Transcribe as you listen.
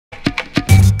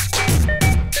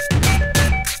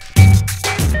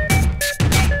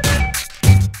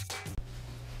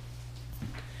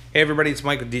Hey everybody, it's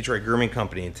Mike with Detroit Grooming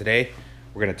Company, and today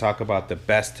we're going to talk about the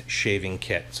best shaving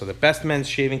kit. So the best men's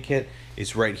shaving kit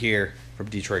is right here from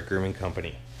Detroit Grooming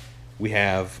Company. We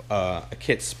have a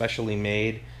kit specially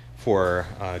made for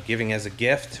giving as a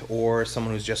gift or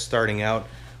someone who's just starting out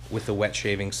with the wet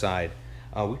shaving side.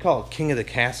 We call it King of the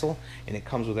Castle, and it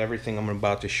comes with everything I'm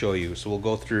about to show you. So we'll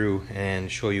go through and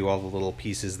show you all the little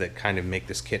pieces that kind of make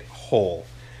this kit whole.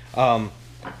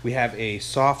 We have a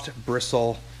soft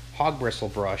bristle hog bristle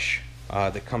brush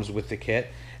that comes with the kit,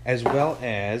 as well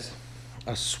as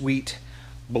a sweet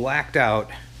blacked out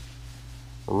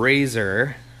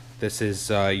razor. This is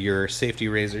your safety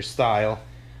razor style.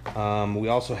 We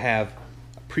also have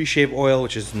pre-shave oil,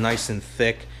 which is nice and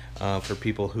thick for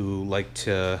people who like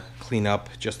to clean up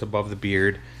just above the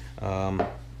beard.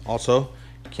 Also,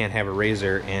 you can't have a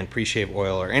razor and pre-shave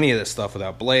oil or any of this stuff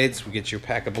without blades. We get your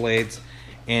pack of blades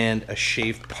and a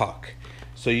shaved puck.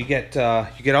 So you get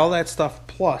all that stuff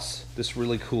plus this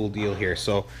really cool deal here.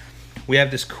 So we have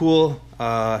this cool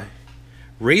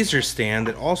razor stand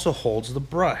that also holds the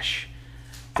brush.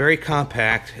 Very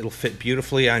compact. It'll fit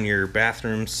beautifully on your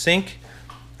bathroom sink,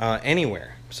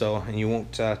 anywhere. So, and you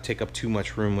won't take up too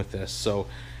much room with this. So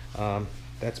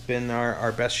that's been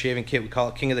our best shaving kit. We call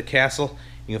it King of the Castle.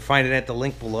 You can find it at the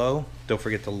link below. Don't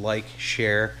forget to like,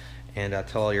 share, and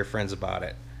tell all your friends about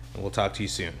it. And we'll talk to you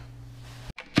soon.